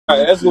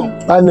Alright, let's go.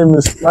 My name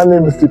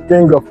is the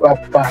king of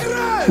Apa.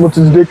 Mo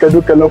ti dé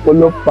kẹ́dókẹ́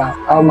lọ́pọ̀lọpọ̀.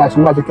 Àwọn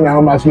màsùlùmá ti kí ni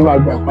àwọn màsùlùmá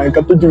gbà pa.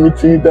 Nǹkan tó jù mí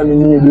ti rí tẹ́mi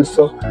mi ò lè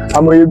sọ.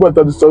 Àmọ́ iye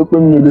gbọ́dọ̀ ti sọ pé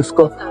mi ò lè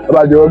score. Bàbá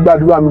àjẹwọ́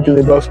gbàdúrà mi kì í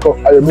lè lọ score.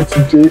 Ayọ̀ mi ti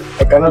dé.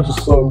 I cannot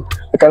sorrow.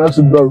 I cannot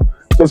borrow.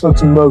 Just want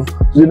tomorrow.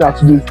 Today na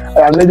today.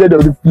 I am legend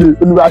of the play.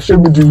 Olúwa show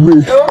me the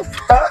way.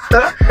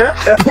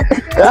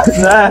 That's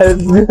nice.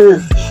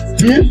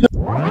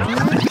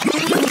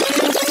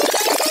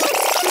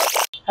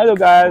 Hello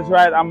guys,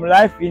 right, I'm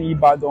live in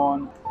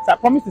Ibadan. So I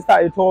promised to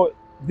start a tour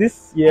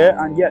this year,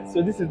 and yes,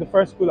 so this is the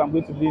first school I'm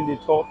going to be in the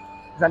tour.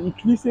 It's an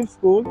inclusive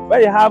school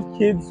where you have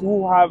kids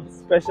who have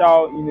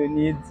special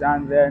needs,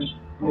 and then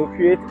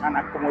create an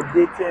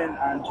accommodating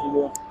and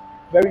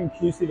very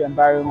inclusive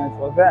environment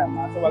for them.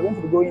 And so we're going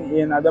to be going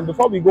in, and then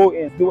before we go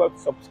in, do have to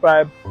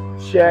subscribe,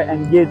 share,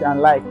 engage,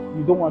 and like.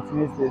 You don't want to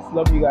miss this.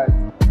 Love you guys.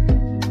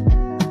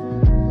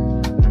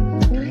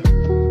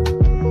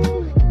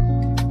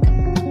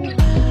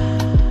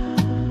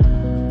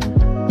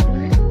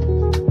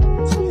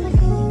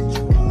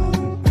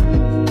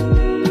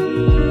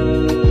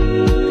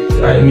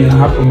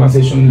 I have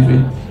conversations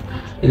with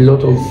a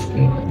lot of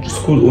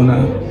school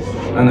owners,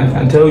 and I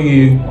can tell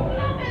you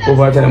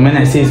over time, when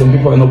I say some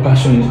people are not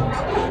passionate,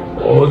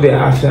 all they're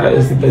after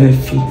is the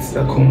benefits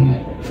that come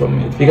from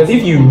it. Because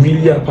if you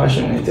really are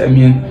passionate,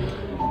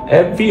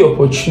 every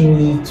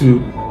opportunity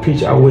to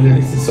preach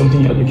awareness is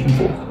something you're looking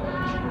for,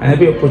 and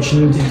every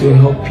opportunity to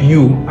help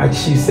you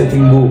achieve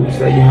certain goals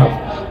that you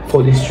have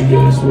for these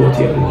children is what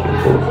you're looking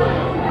for.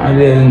 And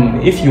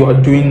then if you are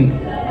doing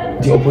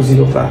the opposite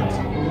of that,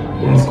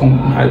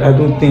 I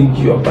don't think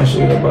you are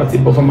passionate about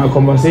it. But from my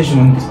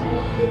conversations,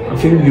 I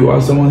feel you are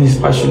someone who's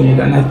passionate,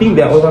 and I think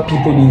there are other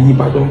people in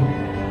Ibadan,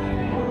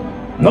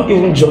 not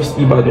even just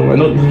Ibadan, we're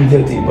not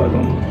limited to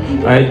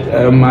Ibadan, right?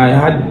 I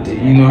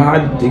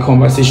had a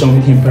conversation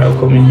with him prior to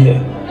coming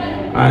here,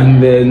 and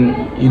then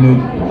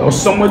there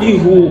was somebody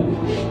who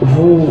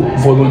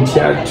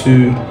volunteered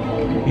to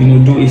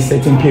do a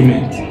certain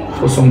payment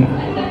for someone,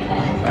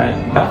 right?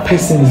 That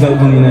person is not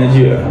even in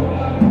Nigeria.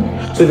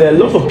 So there are a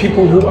lot of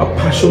people who are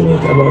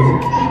passionate about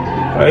it,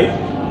 right?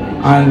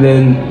 And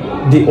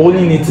then they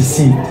only need to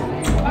see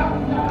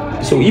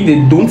it. So if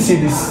they don't see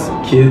these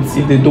kids,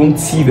 if they don't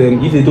see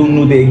them, if they don't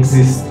know they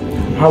exist,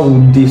 how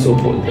would they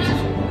support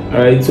them?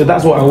 All right? So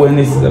that's what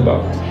awareness is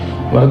about.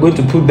 We're going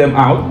to put them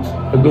out.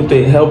 We're going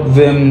to help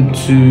them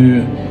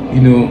to,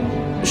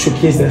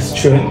 showcase their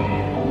strength,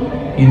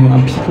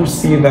 and people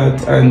see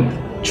that.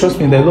 And trust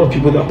me, there are a lot of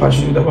people that are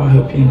passionate about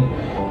helping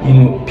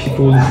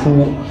people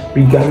who,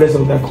 regardless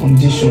of their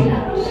conditions,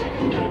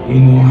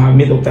 have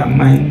made up their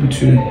mind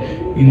to,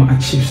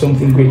 achieve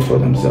something great for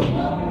themselves,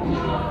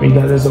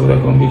 regardless of their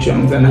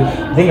convictions. And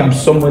I think I'm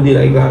somebody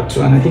like that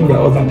too, and I think there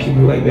are other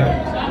people like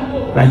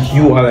that, like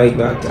you are like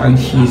that, and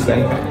he's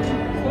like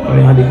that.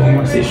 We had a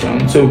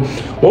conversation. So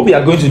what we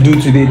are going to do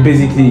today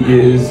basically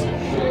is,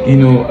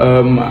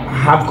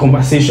 have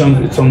conversations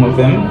with some of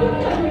them,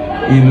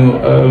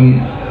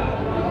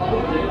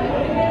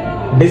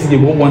 basically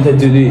what we wanted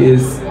to do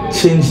is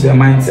change their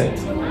mindset.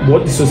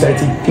 What the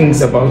society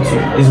thinks about you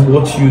is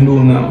what you know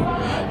now,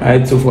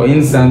 right? So for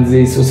instance,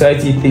 the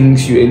society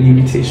thinks you're a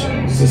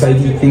limitation. The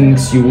society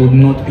thinks you would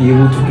not be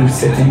able to do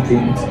certain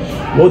things.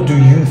 What do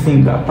you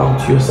think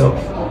about yourself?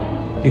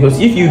 Because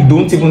if you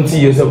don't even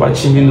see yourself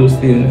achieving those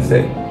things,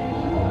 then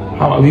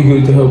how are we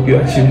going to help you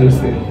achieve those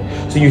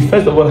things? So you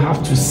first of all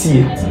have to see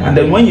it, and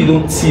then when you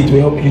don't see it, we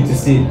help you to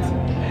see it,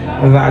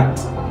 that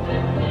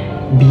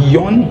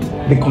beyond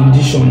the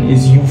condition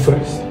is you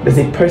first. There's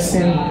a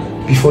person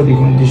before the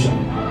condition.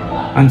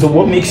 And so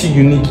what makes you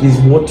unique is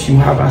what you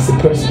have as a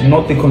person,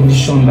 not the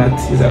condition that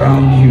is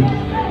around you.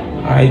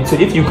 Alright, so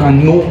if you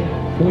can know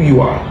who you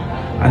are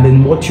and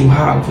then what you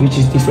have, which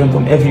is different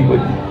from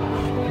everybody,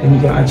 then you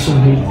can achieve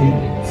great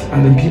things.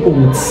 And then people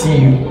would see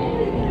you,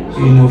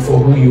 for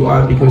who you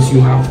are, because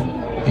you have,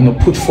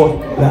 put forth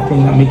that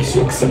thing that makes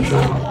you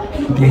exceptional.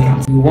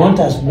 We want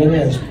as many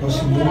as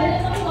possible,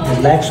 the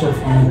likes of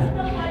you,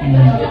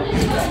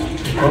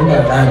 to come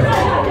around and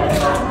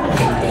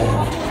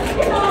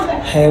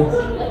help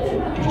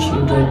the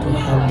children to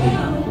have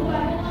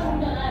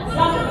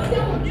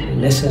the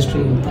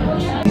necessary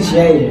input. This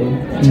year,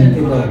 I think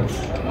about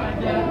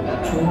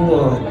 2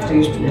 or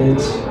 3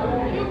 students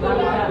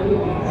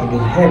have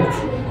been helped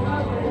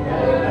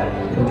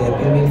in their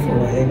payment for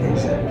their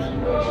exams.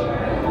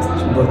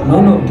 But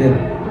none of them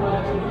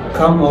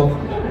come up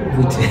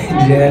with the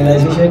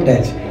realization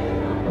that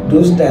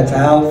those that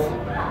have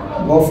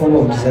one form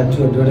of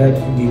disability or the other,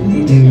 they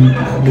need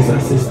this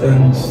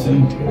assistance,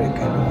 that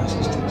kind of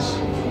assistance.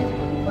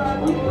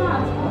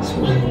 So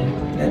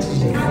that is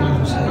the kind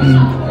of society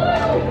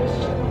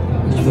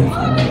which we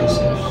find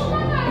ourselves.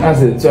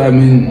 That's it. So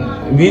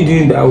we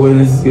doing the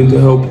awareness is going to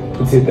help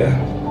put it there.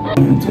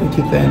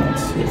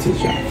 2010, your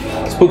teacher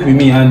spoke with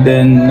me, and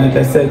then, like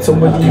I said,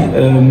 somebody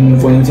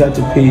volunteered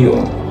to pay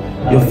your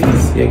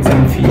fees, your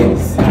exam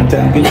fees, and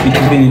I'm going to be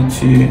giving it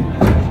to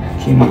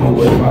him or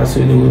whatever, so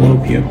they will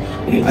help you,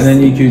 and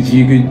then you could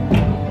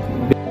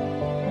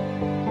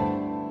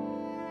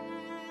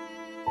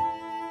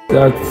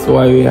that's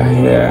why we are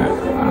here.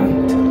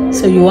 And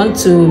so you want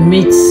to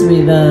meet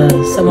with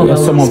some of the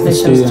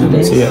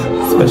students? Yeah,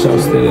 special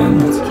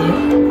students.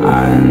 Okay.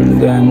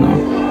 And then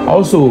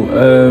also,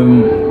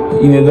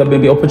 there may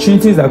be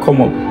opportunities that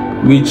come up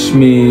which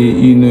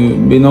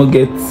may not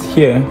get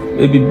here,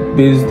 maybe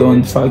based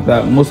on the fact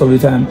that most of the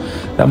time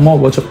there are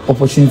more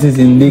opportunities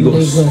in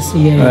Lagos, yes.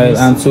 Right?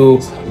 And so,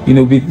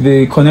 with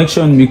the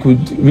connection, we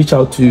could reach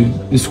out to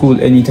the school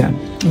anytime,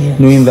 yes.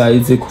 knowing that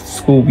it's a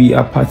school we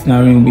are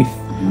partnering with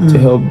to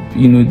help,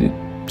 the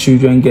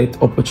children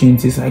get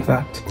opportunities like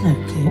that.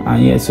 Okay.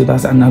 And yeah, so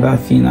that's another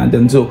thing. And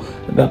then so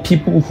there are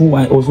people who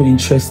are also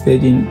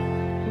interested in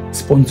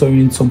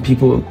sponsoring some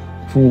people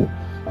who,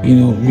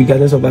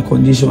 regardless of their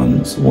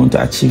conditions, want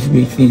to achieve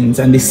great things,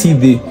 and they see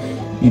the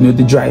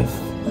drive.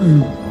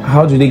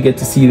 How do they get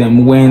to see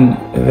them when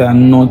there are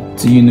not,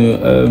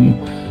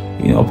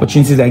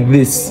 opportunities like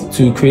this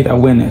to create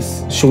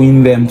awareness,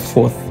 showing them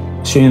forth,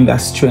 showing their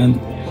strength,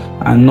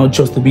 and not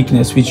just the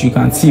weakness which you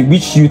can see,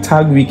 which you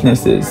tag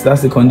weaknesses.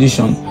 That's the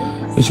condition,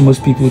 which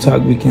most people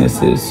tag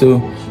weaknesses. So,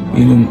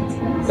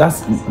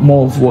 that's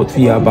more of what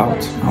we are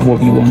about and what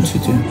we want to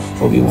do,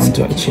 what we want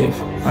to achieve.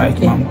 Right,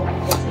 okay. Ma'am?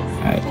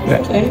 Right,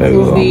 okay.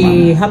 We'll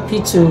be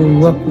happy to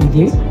work with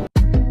you.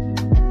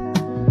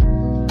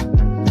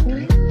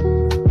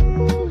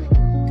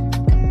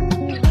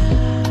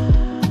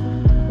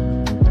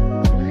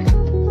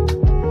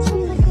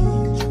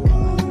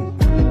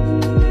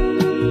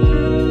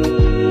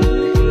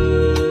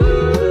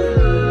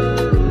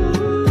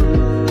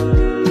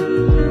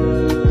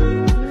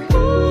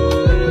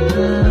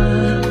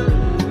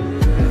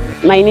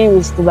 My name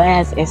is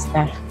Tobias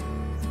Esther.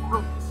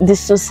 The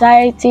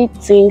society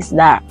thinks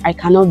that I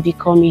cannot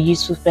become a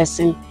useful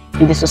person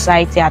in the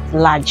society at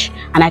large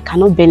and I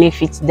cannot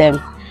benefit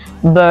them.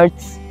 But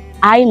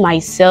I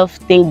myself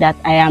think that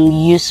I am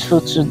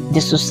useful to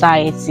the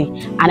society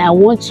and I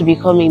want to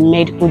become a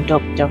medical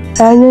doctor.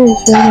 My name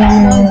is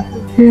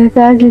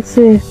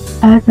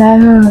I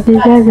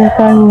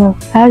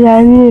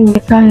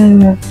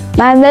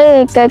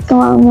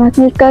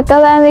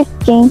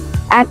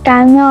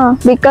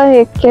cannot become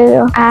a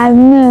killer. I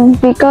know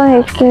become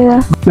a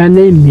killer. My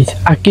name is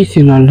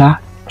Akisinola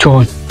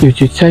John. The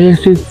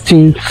society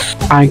thinks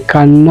I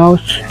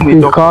cannot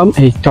become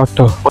a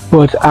doctor,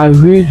 but I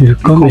will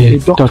become a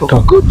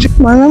doctor.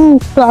 My name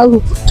is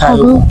Taro.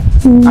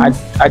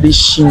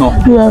 Additional.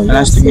 Yes.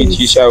 Nice to meet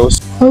you, Charles.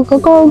 I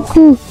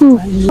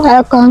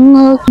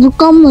cannot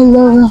become a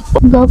lawyer.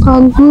 I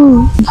can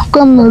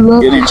become a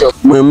lawyer.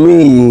 My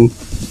name is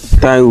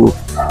Taro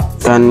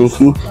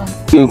Taniki.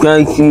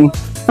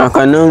 I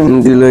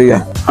cannot be a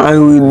lawyer. I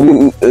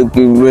will be a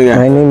lawyer.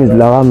 My name is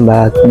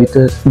Lawamba.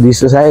 Because the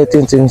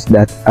society thinks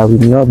that I will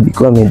not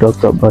become a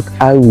doctor, but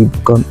I will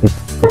become a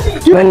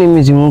doctor. My name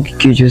is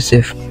Mukike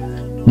Joseph.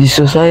 The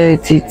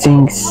society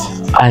thinks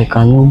I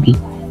cannot be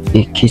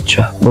a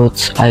teacher,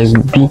 but I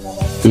will be a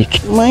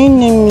teacher. My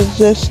name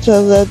is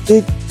Esther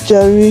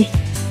Jari.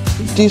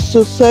 The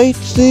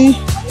society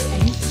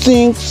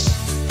thinks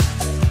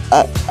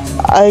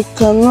I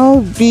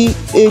cannot be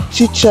a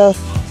teacher.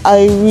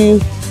 I will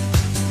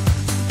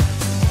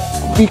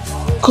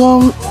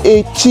become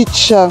a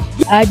teacher.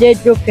 I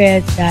did look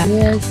at that.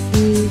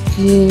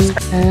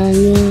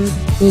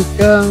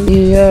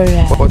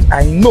 But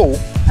I know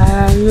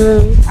I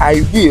will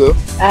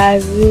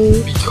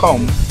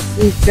become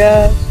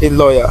a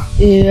lawyer.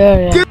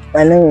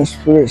 My name is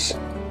Fresh.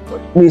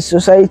 The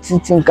society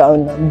think I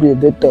will not be a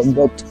doctor,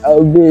 but I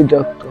will be a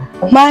doctor.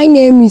 My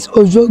name is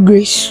Ojo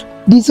Grace.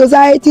 The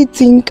society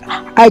think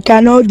I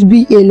cannot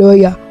be a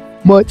lawyer,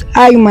 but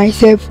I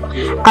myself,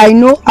 I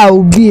know I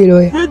will be a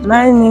lawyer.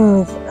 My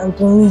name is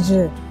Anthony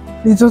J.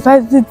 The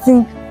society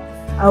think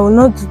I will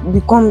not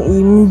become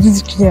a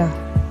musician,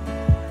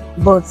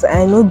 but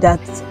I know that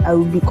I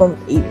will become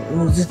a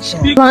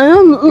musician. My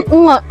name is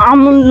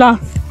Amula.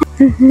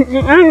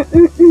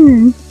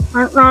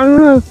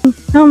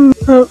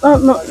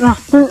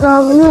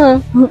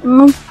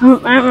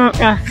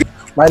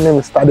 My name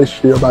is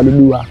Cheshire.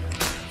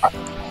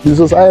 The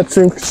society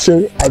thinks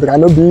I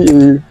cannot be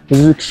a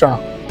musician,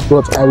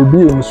 but I will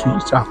be a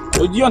musician.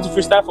 Do you want to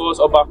freestyle for us,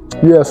 Oba?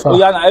 Yes, sir. Oh,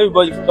 yeah, now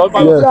everybody,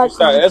 Oba, yes.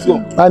 Freestyle. Let's go.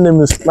 My name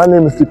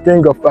is the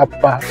king of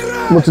Papa.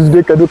 How much I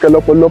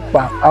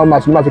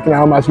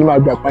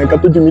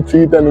can't do me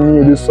to tell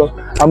me this song.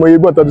 I'm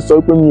able to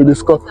solve me this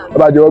score.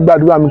 About your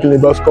bad one, I'm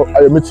score.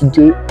 I am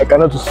today. I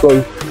cannot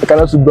solve. I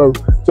cannot borrow.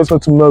 Just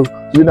not tomorrow.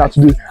 You know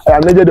today. I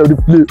am needed of the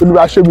play.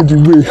 Only show me the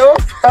way.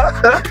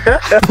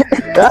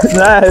 That's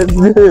nice.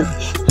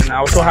 And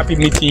I was so happy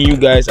meeting you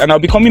guys, and I'll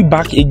be coming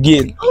back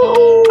again.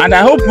 And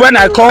I hope when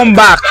I come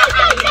back,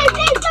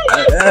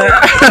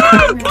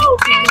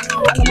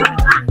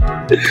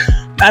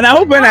 and I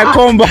hope when I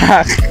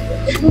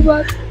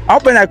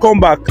come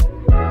back,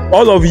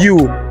 all of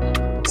you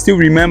still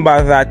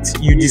remember that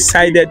you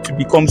decided to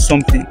become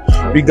something,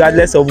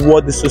 regardless of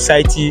what the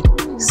society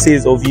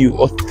says of you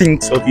or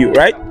thinks of you,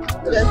 right?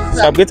 Yes,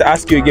 so I'm going to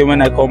ask you again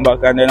when I come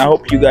back, and then I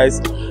hope you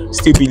guys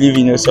still believe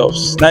in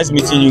yourselves. Nice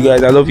meeting you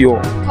guys. I love you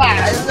all.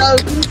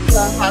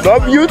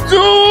 Love you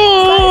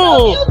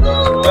too.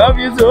 Love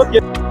you too.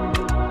 Okay.